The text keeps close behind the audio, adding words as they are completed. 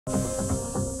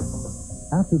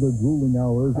After the grueling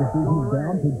hours, the season's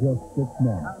down to just 6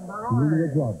 men.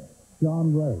 Labrada,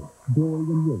 Shawn Ray,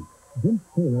 Dorian Yates, Vince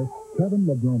Taylor, Kevin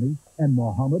Levrone, and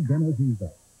Mohammed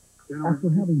Benaziza. After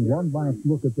having one last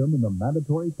look at them in the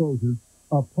mandatory poses,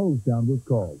 a Posedown was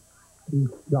called.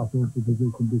 Each jostled for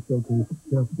position to showcase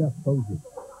their best poses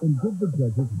and give the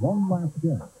judges one last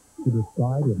chance to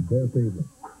decide in their favor.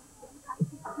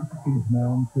 Each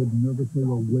man stood nervously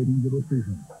awaiting the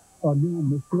decision. A new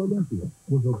Mr. Olympia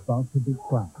was about to be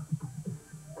crowned.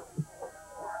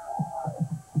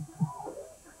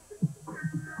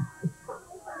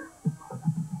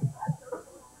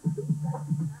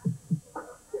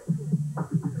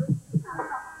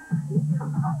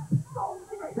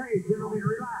 Hey, gentlemen,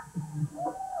 relax.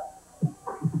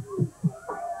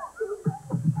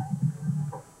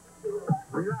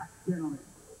 Relax, gentlemen.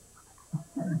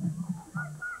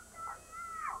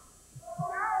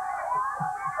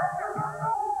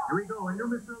 Here we go. A new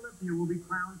Mr. Olympia will be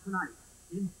crowned tonight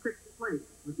in 6th place,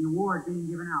 with the award being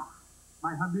given out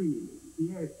by Habibi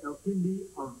Diaz El Kindi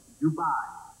of Dubai.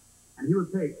 And he will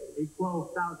take a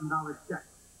 $12,000 check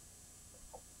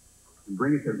and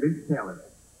bring it to Vince Taylor.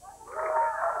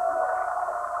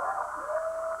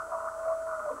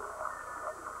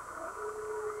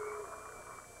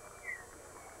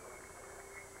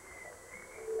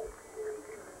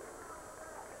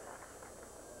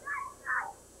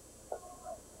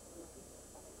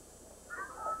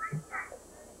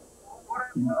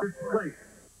 In 5th place,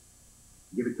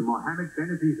 give it to Mohammed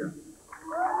Benaziza.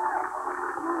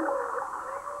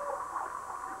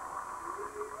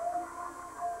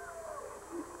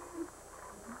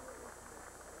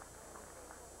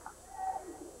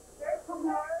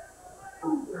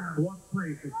 Fourth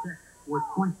place, a check worth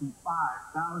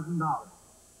 $25,000.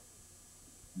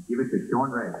 Give it to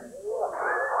Shawn Ray.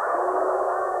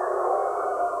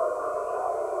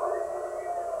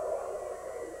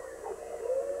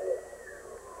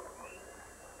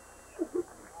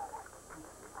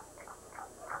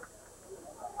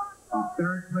 The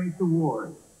 3rd place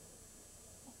award.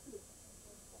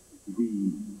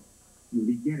 You'll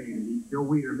be getting the Joe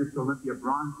Weider Mr. Olympia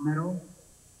bronze medal,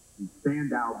 the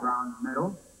Sandow bronze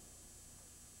medal,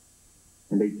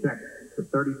 and a check for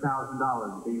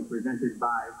 $30,000 being presented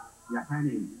by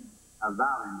Johanni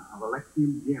Avalin of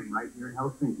Alexium Gym right here in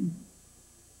Helsinki.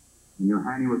 And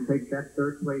Johanni will take that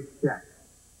 3rd place check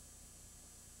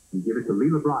and give it to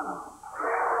Labrada.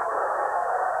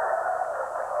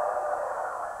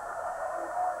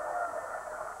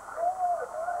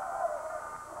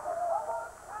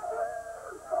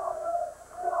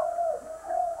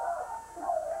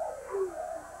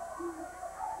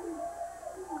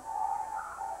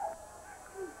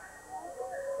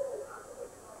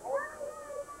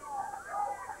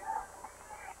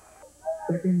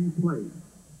 Second place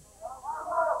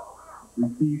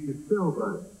received the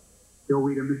silver Joe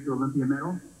Weider Mr. Olympia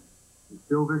medal, the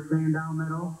silver Sandow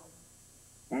medal,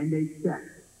 and a check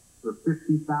for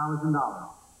 $50,000.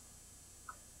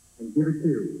 And give it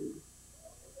to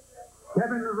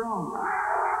Kevin Levrone.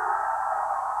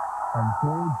 And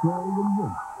so Dorian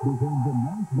Yates became the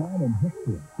 9th man in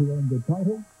history to earn the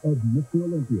title of Mr.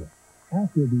 Olympia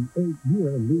after the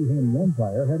 8-year Lee Haney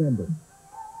empire had ended.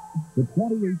 The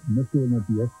 28th Mr.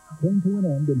 Olympia came to an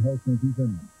end in Helsinki,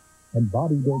 Finland, and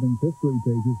bodybuilding's history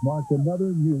pages marked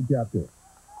another new chapter.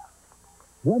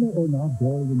 Whether or not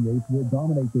Dorian Yates will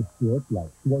dominate the sport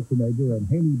like Schwarzenegger and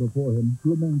Haney before him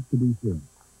remains to be seen.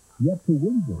 Yet to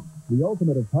win this, the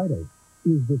ultimate of titles,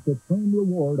 is the supreme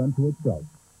reward unto itself,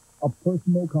 a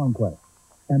personal conquest,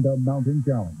 and a mounting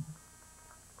challenge.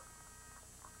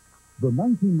 The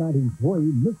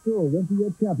 1993 Mr.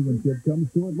 Olympia Championship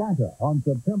comes to Atlanta on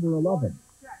September 11th,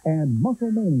 and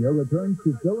Musclemania returns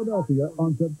to Philadelphia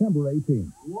on September 18th.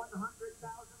 $100,000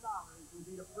 will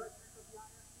be the president of the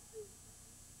IFBB.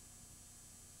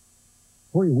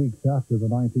 3 weeks after the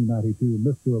 1992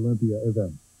 Mr. Olympia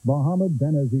event, Mohammed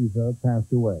Benaziza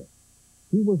passed away.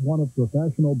 He was one of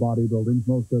professional bodybuilding's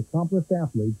most accomplished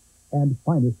athletes and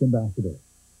finest ambassadors.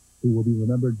 He will be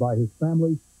remembered by his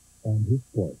family and his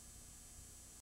sport.